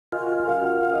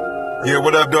Yeah,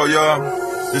 what up, though, y'all?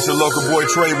 This your local boy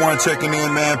Trey One checking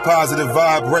in, man. Positive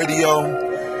Vibe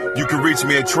Radio. You can reach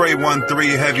me at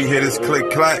Trey13 Heavy Hitters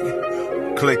Click Clack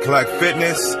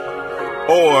Fitness,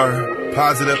 or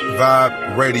Positive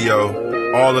Vibe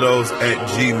Radio. All of those at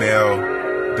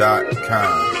gmail.com.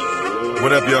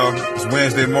 What up, y'all? It's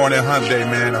Wednesday morning, hump day,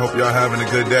 man. I hope y'all having a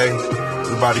good day.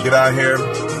 We about to get out here,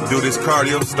 do this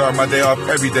cardio, start my day off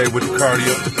every day with the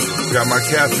cardio. Got my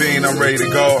caffeine, I'm ready to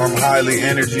go. I'm highly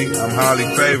energy, I'm highly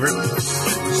favored.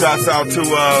 Shouts out to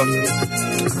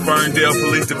Ferndale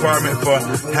Police Department for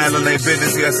handling their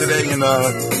business yesterday and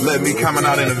letting me coming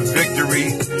out in a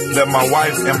victory. Let my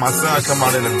wife and my son come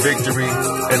out in a victory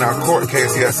in our court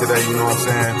case yesterday, you know what I'm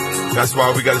saying? That's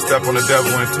why we got to step on the devil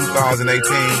in 2018.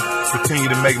 Continue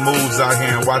to make moves out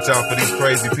here and watch out for these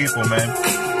crazy people, man.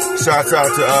 Shouts out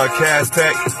to Cas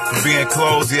Tech for being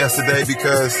closed yesterday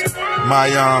because my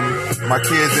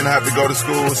kids didn't have to go to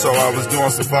school, so I was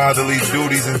doing some fatherly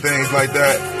duties and things like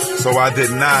that. So I did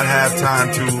not have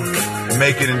time to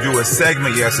make it and do a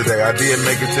segment yesterday. I did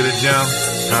make it to the gym.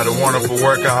 Had a wonderful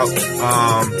workout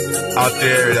out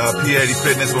there at P80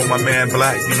 Fitness with my man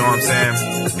Black, you know what I'm saying?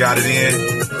 Got it in.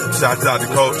 Shouts out to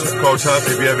Coach Huff.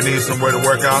 If you ever need somewhere to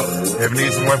work out, if you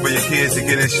need somewhere for your kids to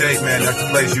get in shape, man, that's the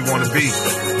place you want to be.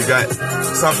 You got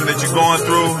something that you're going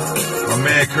through, my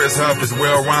man Chris Huff is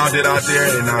well-rounded out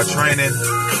there in training.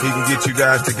 He can get you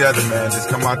guys together, man. Just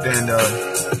come out there and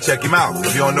check him out.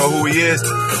 If you don't know who he is,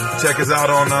 check us out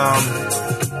on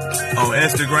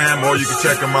Instagram, or you can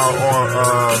check him out on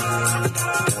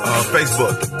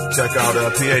Facebook. Check out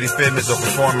P80 Fitness or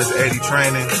Performance 80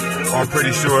 Training. I'm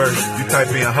pretty sure you type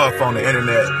in Huff on the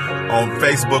internet, on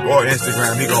Facebook or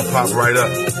Instagram, he gonna pop right up.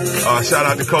 Shout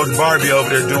out to Coach Barbie over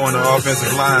there doing the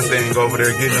offensive line thing over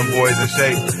there, getting them boys in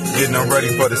shape, getting them ready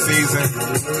for the season.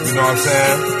 You know what I'm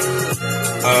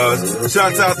saying?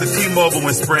 Shouts out to T-Mobile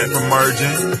and Sprint for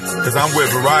merging, because I'm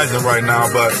with Verizon right now,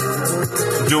 but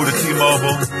due to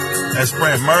T-Mobile and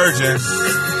Sprint merging,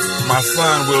 my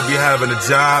son will be having a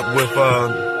job with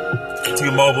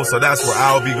T-Mobile, so that's where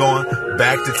I'll be going,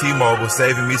 back to T-Mobile,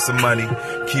 saving me some money,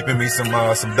 keeping me some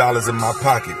dollars in my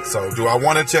pocket. So do I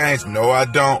want to change? No, I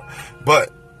don't,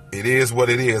 but it is what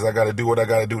it is. I got to do what I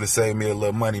got to do to save me a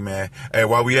little money, man. Hey,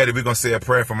 while we at it, we're going to say a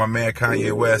prayer for my man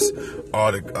Kanye West.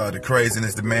 All the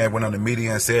craziness the man went on the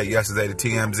media and said yesterday to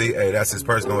TMZ. Hey, that's his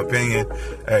personal opinion.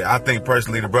 Hey, I think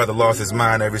personally the brother lost his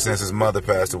mind ever since his mother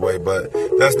passed away, but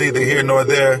that's neither here nor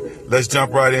there. Let's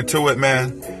jump right into it,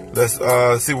 man. Let's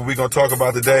see what we're going to talk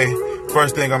about today.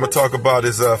 First thing I'm going to talk about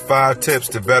is 5 tips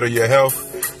to better your health.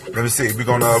 Let me see. We're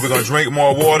gonna drink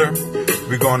more water.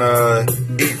 We're gonna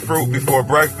eat fruit before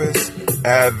breakfast.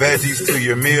 Add veggies to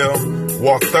your meal.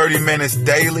 Walk 30 minutes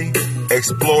daily.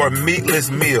 Explore meatless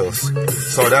meals.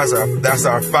 So that's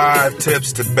our 5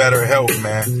 tips to better health,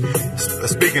 man.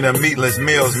 Speaking of meatless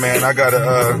meals, man, I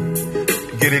gotta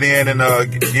get it in and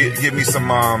get me some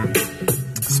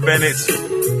spinach.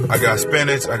 I got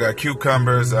spinach. I got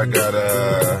cucumbers. I got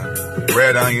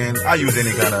red onion. I use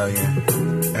any kind of onion.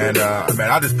 And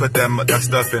man, I just put that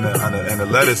stuff in a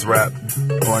lettuce wrap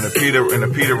or in a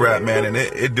pita wrap, man, and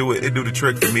it do the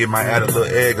trick for me. It might add a little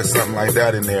egg or something like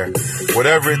that in there.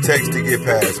 Whatever it takes to get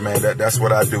past, man. That's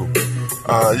what I do.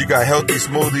 You got healthy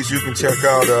smoothies you can check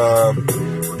out.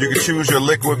 You can choose your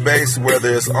liquid base, whether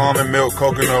it's almond milk,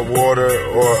 coconut water,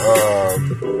 or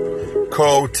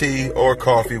cold tea or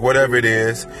coffee, whatever it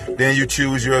is. Then you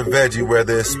choose your veggie,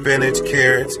 whether it's spinach,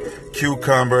 carrots,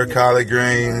 cucumber, collard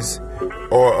greens,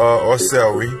 or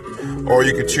celery. Or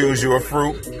you can choose your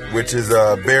fruit, which is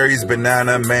berries,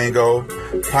 banana, mango,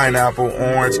 pineapple,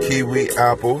 orange, kiwi,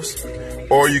 apples.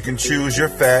 Or you can choose your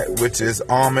fat, which is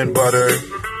almond butter,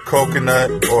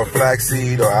 coconut, or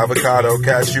flaxseed, or avocado,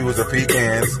 cashews, or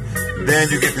pecans. Then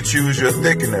you get to choose your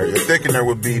thickener. Your thickener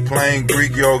would be plain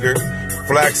Greek yogurt,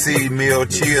 flaxseed meal,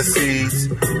 chia seeds,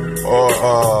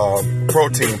 or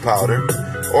protein powder.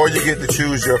 Or you get to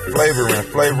choose your flavoring.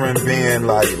 Flavoring being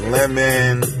like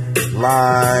lemon,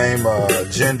 lime,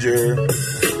 ginger,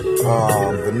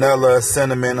 vanilla,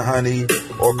 cinnamon, honey,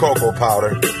 or cocoa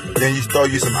powder. Then you throw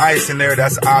you some ice in there.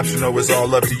 That's optional. It's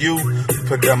all up to you.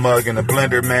 Put that mug in the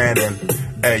blender, man, and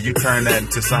hey, you turn that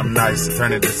into something nice.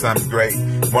 Turn it into something great.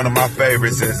 One of my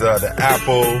favorites is the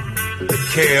apple, the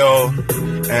kale,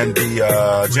 and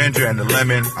the ginger and the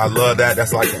lemon. I love that.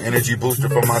 That's like an energy booster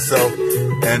for myself.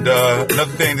 And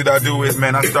another thing that I do is,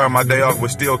 man, I start my day off with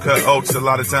steel cut oats a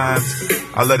lot of times.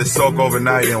 I let it soak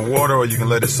overnight in water, or you can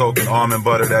let it soak in almond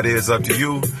butter. That is up to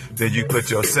you. Then you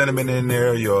put your cinnamon in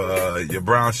there, your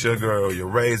brown sugar, or your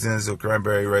raisins, or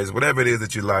cranberry raisins, whatever it is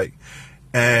that you like.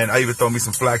 And I even throw me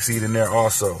some flaxseed in there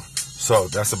also. So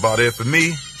that's about it for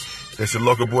me. It's your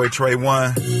local boy Trey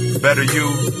One. Better you,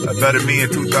 a better me in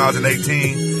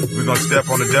 2018. We're going to step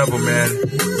on the devil, man.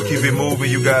 Keep it moving.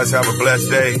 You guys have a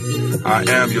blessed day. I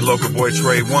am your local boy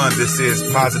Trey One. This is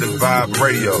Positive Vibe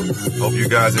Radio. Hope you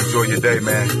guys enjoy your day,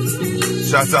 man.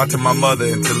 Shouts out to my mother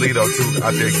in Toledo, too,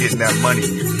 out there getting that money.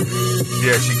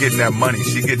 Yeah, she getting that money.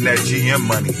 She getting that GM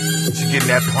money. She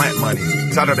getting that plant money.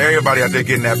 Shout out to everybody out there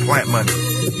getting that plant money.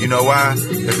 You know why?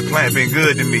 Because the plant been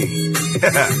good to me.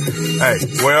 Hey,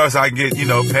 where else I get,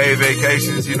 paid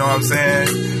vacations, you know what I'm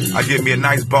saying? I get me a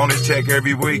nice bonus check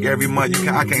every week, every month.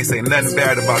 I can't say nothing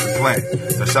bad about the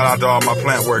plant. So shout out to all my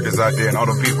plant workers out there and all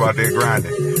the people out there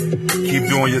grinding. Keep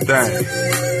doing your thing.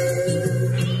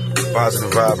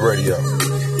 Positive Vibe Radio.